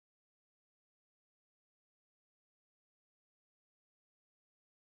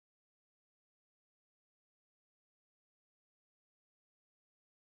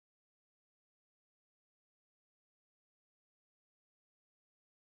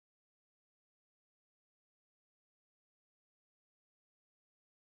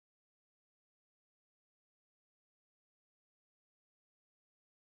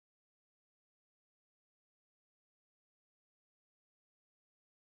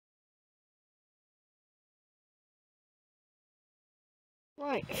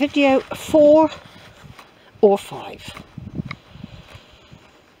Right, video 4 or 5.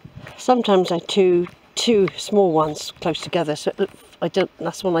 Sometimes I do two small ones close together, so I don't.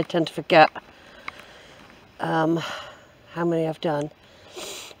 That's one I tend to forget how many I've done.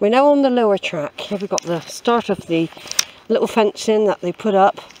 We're now on the lower track. Here we've got the start of the little fencing that they put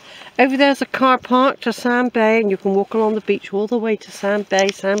up. Over there's a car park to Sand Bay, and you can walk along the beach all the way to Sand Bay,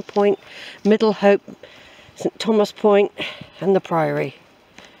 Sand Point, Middle Hope, St Thomas Point, and the Priory.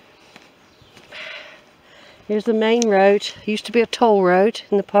 Here's the main road. It used to be a toll road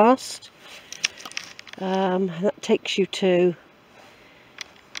in the past. That takes you to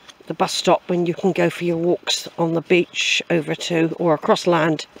the bus stop when you can go for your walks on the beach over to, or across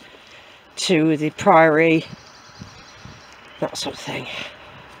land to the Priory, that sort of thing.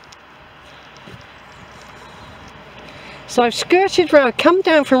 So I've skirted round, come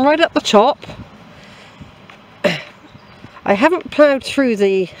down from right at the top. I haven't ploughed through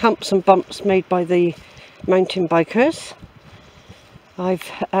the humps and bumps made by the mountain bikers.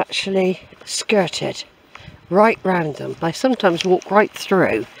 I've actually skirted right round them. I sometimes walk right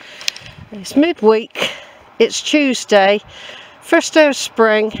through. It's midweek, it's Tuesday, first day of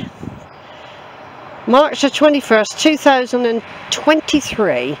spring, March the 21st,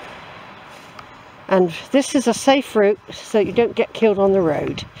 2023. And this is a safe route so you don't get killed on the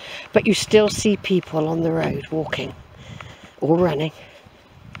road, but you still see people on the road walking or running.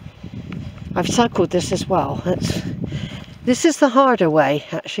 I've cycled this as well. This is the harder way,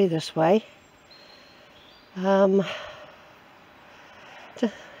 actually, this way. They'll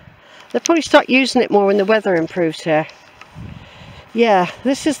probably start using it more when the weather improves here. Yeah,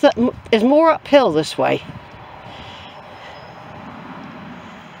 this is more uphill this way.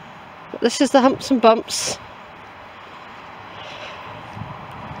 But this is the humps and bumps.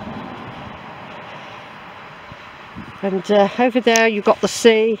 And over there you've got the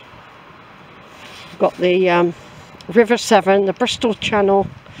sea. You've got the River Severn, the Bristol Channel,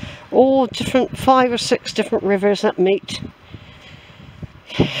 all different 5 or 6 different rivers that meet.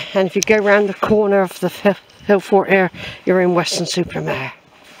 And if you go round the corner of the Hillfort here, you're in Weston-super-Mare.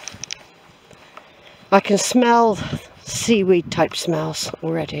 I can smell seaweed type smells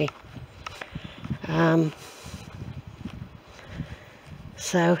already.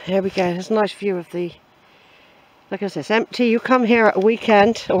 So here we go. There's a nice view of the, like I said, it's empty. You come here at a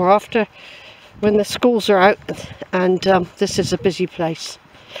weekend or after when the schools are out, and this is a busy place.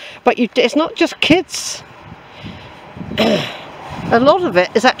 But it's not just kids. A lot of it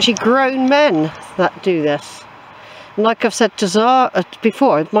is actually grown men that do this. And like I've said to Zara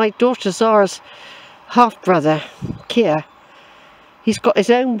before, my daughter Zara's half-brother, Keir, he's got his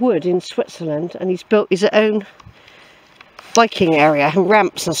own wood in Switzerland, and he's built his own biking area and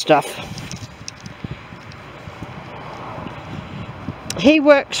ramps and stuff. He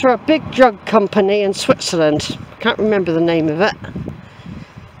works for a big drug company in Switzerland. I can't remember the name of it.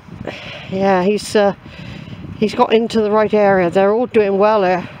 Yeah, he's got into the right area. They're all doing well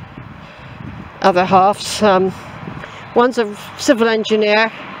here. Other halves. One's a civil engineer.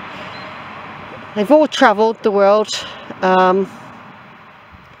 They've all travelled the world. And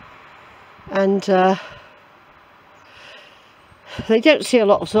they don't see a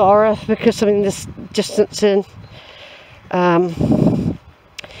lot of Zara because, I mean, this distance in.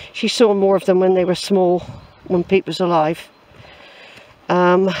 She saw more of them when they were small, when Pete was alive.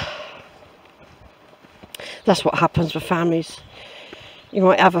 That's what happens with families. You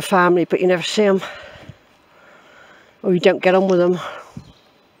might have a family, but you never see them. Or you don't get on with them.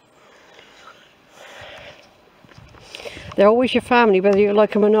 They're always your family, whether you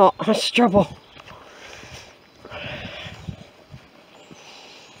like them or not. That's the trouble.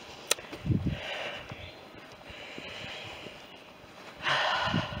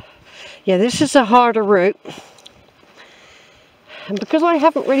 Yeah, this is a harder route. And because I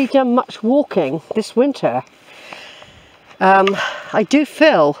haven't really done much walking this winter, I do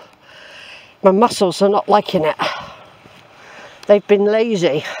feel my muscles are not liking it. They've been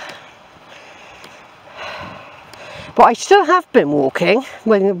lazy. But I still have been walking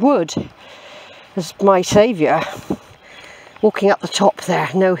when the wood is my saviour. Walking up the top there,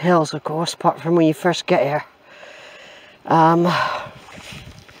 no hills of course, apart from when you first get here.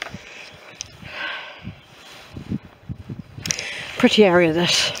 Pretty area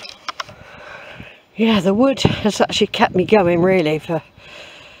this. Yeah, the wood has actually kept me going really, for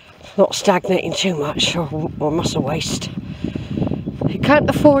not stagnating too much or muscle waste. You can't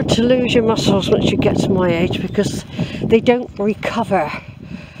afford to lose your muscles once you get to my age, because they don't recover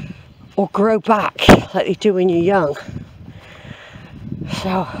or grow back like they do when you're young.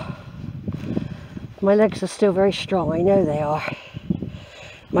 So my legs are still very strong, I know they are.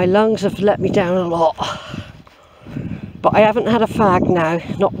 My lungs have let me down a lot. But I haven't had a fag now,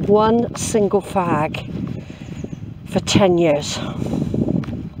 not one single fag for 10 years.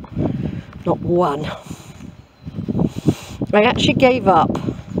 Not one. I actually gave up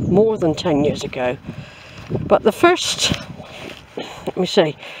more than 10 years ago. But the first, let me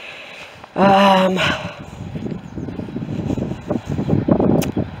see,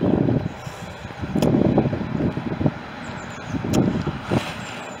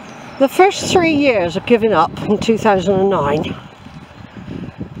 the first 3 years of giving up in 2009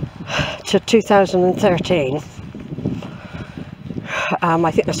 to 2013,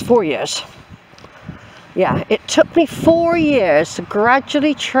 I think that's 4 years. Yeah, it took me 4 years to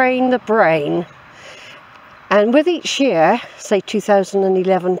gradually train the brain, and with each year, say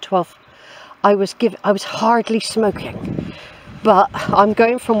 2011, 12, I was hardly smoking. But I'm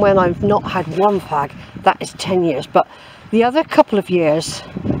going from when I've not had one fag, that is 10 years. But the other couple of years,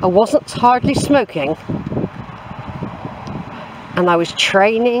 I wasn't hardly smoking, and I was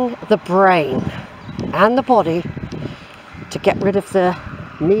training the brain and the body to get rid of the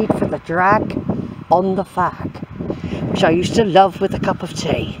need for the drag on the fag, which I used to love with a cup of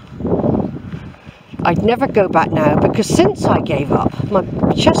tea. I'd never go back now, because since I gave up, my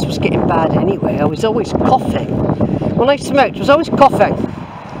chest was getting bad anyway. I was always coughing. When I smoked, I was always coughing.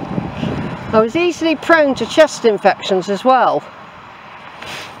 I was easily prone to chest infections as well.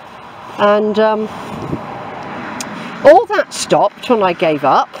 And all that stopped when I gave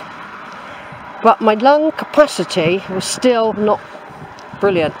up, but my lung capacity was still not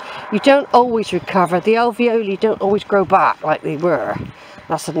brilliant. You don't always recover. The alveoli don't always grow back like they were.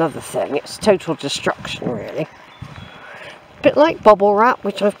 That's another thing. It's total destruction, really. A bit like bubble wrap,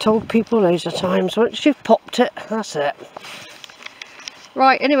 which I've told people loads of times. Once you've popped it, that's it.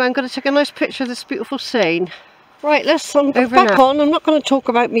 Right, anyway, I'm going to take a nice picture of this beautiful scene. Right, let's back on. I'm not going to talk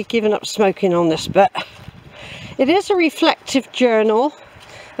about me giving up smoking on this bit. It is a reflective journal,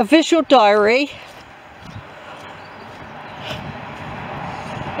 a visual diary.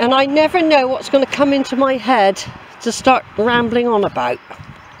 And I never know what's going to come into my head to start rambling on about.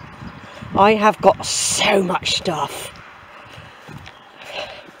 I have got so much stuff.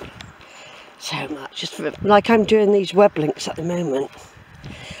 So much. Just like I'm doing these web links at the moment.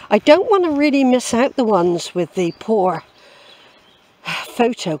 I don't want to really miss out the ones with the poor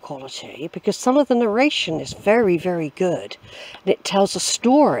photo quality, because some of the narration is very, very good. And it tells a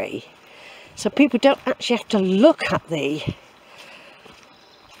story. So people don't actually have to look at the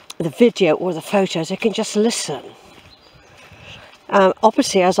video or the photos, they can just listen.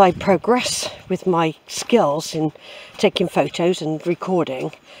 Obviously, as I progress with my skills in taking photos and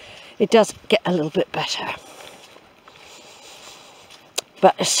recording, it does get a little bit better.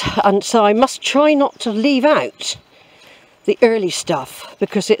 And so I must try not to leave out the early stuff,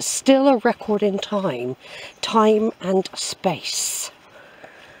 because it's still a record in time and space.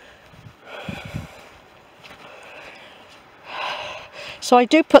 So I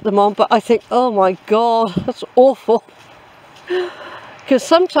do put them on, but I think, oh my God, that's awful. Because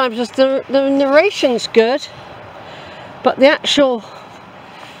sometimes the narration's good, but the actual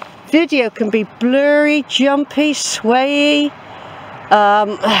video can be blurry, jumpy, swayy.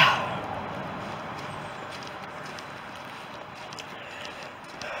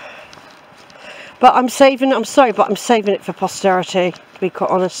 But I'm saving it for posterity, to be quite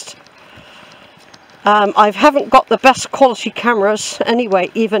honest. I haven't got the best quality cameras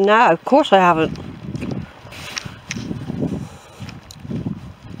anyway, even now. Of course I haven't.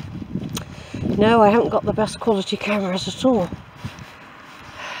 No, I haven't got the best quality cameras at all.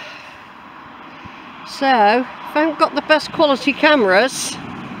 So, if I haven't got the best quality cameras,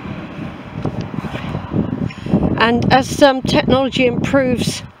 and as technology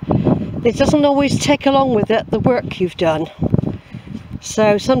improves, it doesn't always take along with it the work you've done.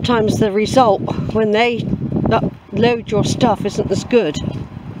 So sometimes the result when they upload your stuff isn't as good.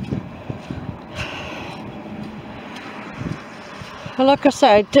 Well, like I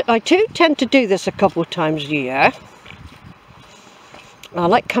say, I do tend to do this a couple of times a year. I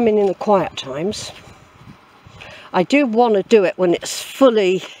like coming in the quiet times. I do want to do it when it's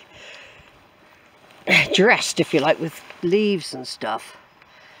fully dressed, if you like, with leaves and stuff.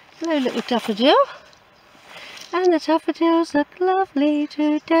 Hello, little daffodil. And the daffodils look lovely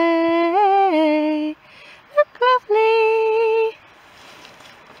today. Look lovely.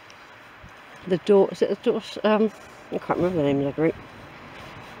 The door, is it the door? I can't remember the name of the group.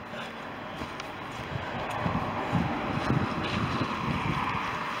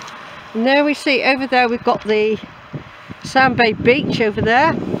 And there we see, over there we've got the Sandbay Beach over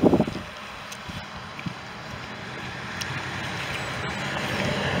there.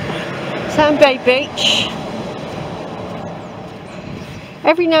 Sand Bay Beach.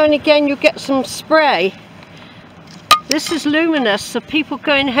 Every now and again you get some spray. This is luminous, so people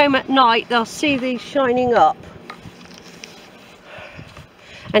going home at night, they'll see these shining up.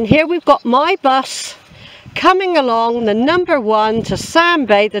 And here we've got my bus coming along, the number 1 to Sand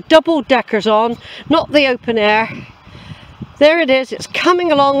Bay, the double deckers on, not the open air. There it is, it's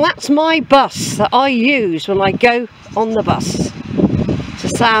coming along. That's my bus that I use when I go on the bus to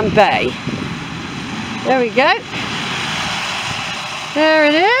Sand Bay. There we go. There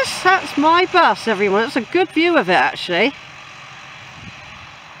it is, that's my bus, everyone. It's a good view of it, actually.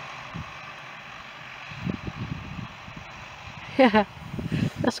 Yeah,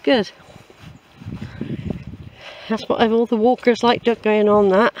 that's good. That's what all the walkers like going on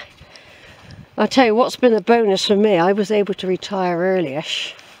that. I'll tell you what's been a bonus for me, I was able to retire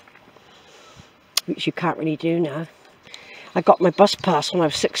early-ish, which you can't really do now. I got my bus pass when I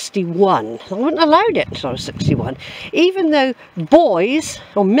was 61. I wasn't allowed it until I was 61. Even though boys,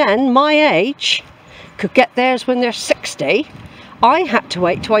 or men my age, could get theirs when they're 60, I had to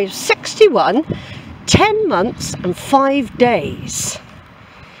wait till I was 61, 10 months and 5 days.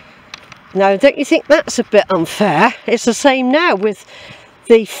 Now, don't you think that's a bit unfair? It's the same now with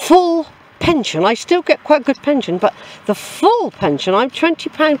the full pension. I still get quite a good pension, but the full pension, I'm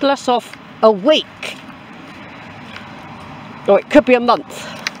 £20 less off a week, or it could be a month,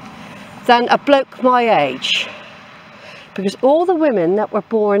 than a bloke my age. Because all the women that were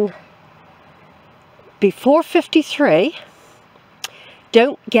born before 53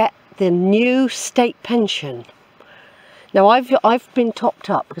 don't get the new state pension. Now I've been topped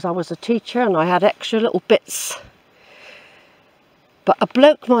up because I was a teacher and I had extra little bits. But a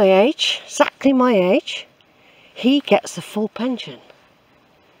bloke my age, exactly my age, he gets the full pension.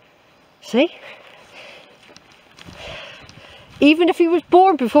 See? Even if he was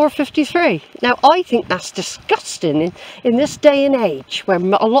born before 53. Now I think that's disgusting in this day and age where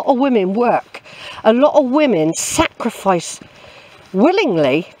a lot of women work. A lot of women sacrifice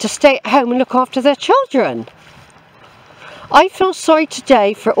willingly to stay at home and look after their children. I feel sorry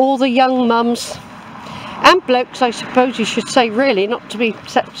today for all the young mums and blokes, I suppose you should say, really, not to be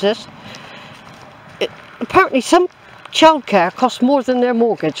sexist. Apparently some childcare costs more than their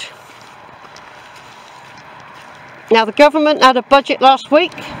mortgage. Now the government had a budget last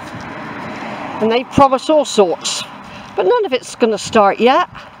week and they promised all sorts, but none of it's going to start yet.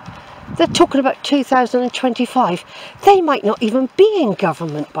 They're talking about 2025. They might not even be in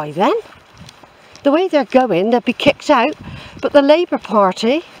government by then. The way they're going, they'll be kicked out, but the Labour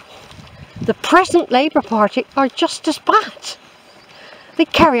Party, the present Labour Party, are just as bad. They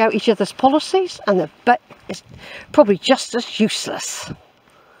carry out each other's policies and it's probably just as useless.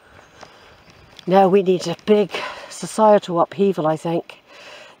 No, we need a big societal upheaval, I think.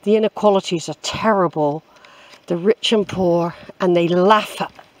 The inequalities are terrible. The rich and poor, and they laugh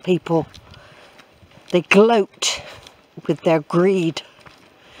at people. They gloat with their greed.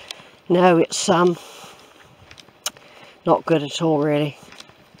 No, it's not good at all, really.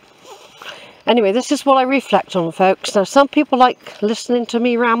 Anyway, this is what I reflect on, folks. Now, some people like listening to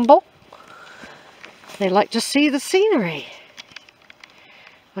me ramble. They like to see the scenery.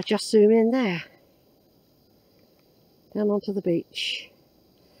 I'll just zoom in there. Down onto the beach.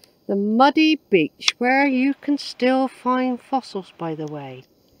 The muddy beach, where you can still find fossils, by the way.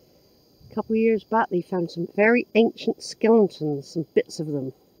 A couple of years back, they found some very ancient skeletons, some bits of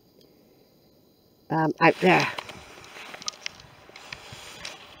them, out there.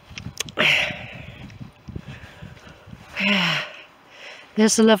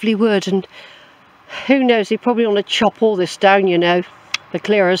 There's the lovely wood, and who knows, they probably want to chop all this down, you know, the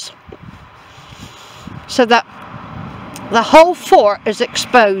clearers, so that the whole fort is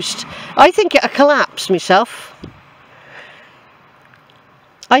exposed. I think it'll collapse myself.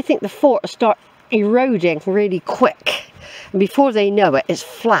 I think the fort will start eroding really quick, and before they know it, it's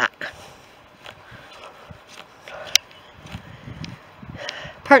flat.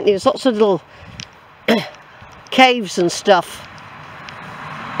 Apparently there's lots of little caves and stuff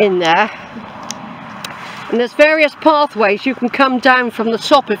in there, and there's various pathways you can come down from the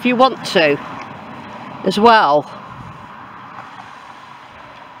top if you want to as well.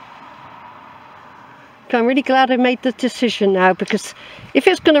 I'm really glad I made the decision now, because if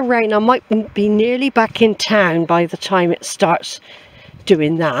it's going to rain I might be nearly back in town by the time it starts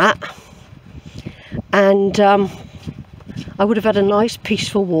doing that, and I would have had a nice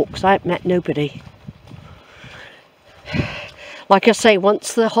peaceful walk because I haven't met nobody. Like I say,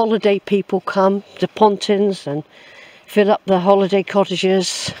 once the holiday people come, the pontins, and fill up the holiday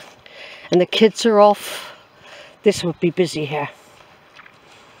cottages and the kids are off, this would be busy here.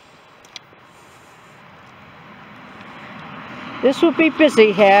 This will be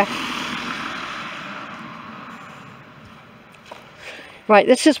busy here. Right,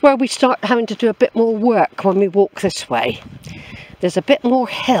 this is where we start having to do a bit more work when we walk this way. There's a bit more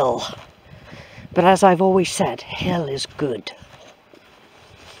hill. But as I've always said, hill is good.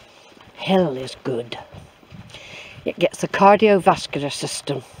 Hill is good. It gets the cardiovascular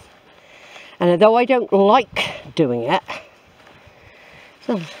system. And although I don't like doing it, it's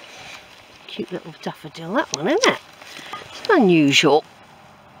a cute little daffodil, that one, isn't it? It's unusual.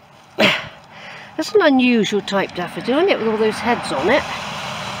 That's an unusual type daffodil, isn't it, with all those heads on it?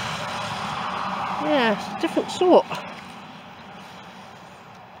 Yeah, it's a different sort.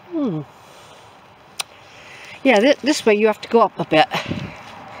 Yeah, this way you have to go up a bit.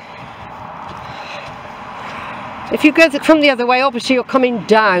 If you go from the other way, obviously you're coming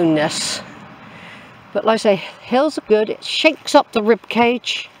down this. But like I say, hills are good. It shakes up the rib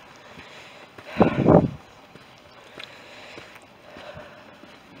cage.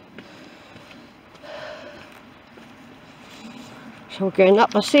 So we're going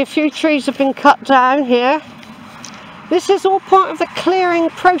up. I see a few trees have been cut down here. This is all part of the clearing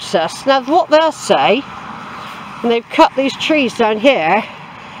process. Now what they'll say, when they've cut these trees down here,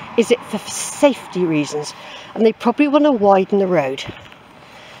 is it for safety reasons. And they probably want to widen the road.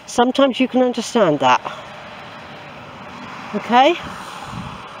 Sometimes you can understand that. Okay?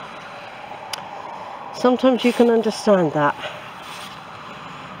 Sometimes you can understand that.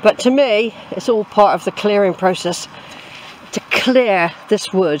 But to me, it's all part of the clearing process to clear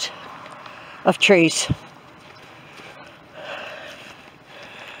this wood of trees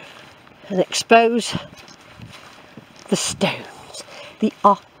and expose the stones, the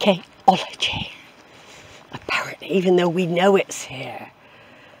archaeology. Apparently, even though we know it's here.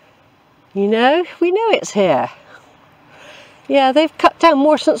 You know, we know it's here. Yeah, they've cut down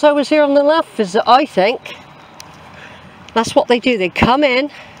more since I was here on the last visit, I think. That's what they do. They come in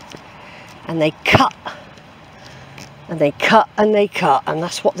and they cut. And they cut and they cut. And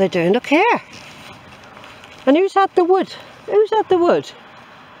that's what they're doing. Look here. And who's had the wood? Who's had the wood?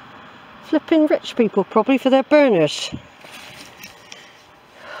 Flipping rich people, probably, for their burners.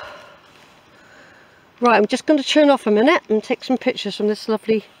 Right, I'm just going to turn off a minute and take some pictures from this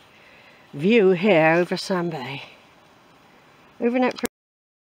lovely view here over Sand Bay. Over and out.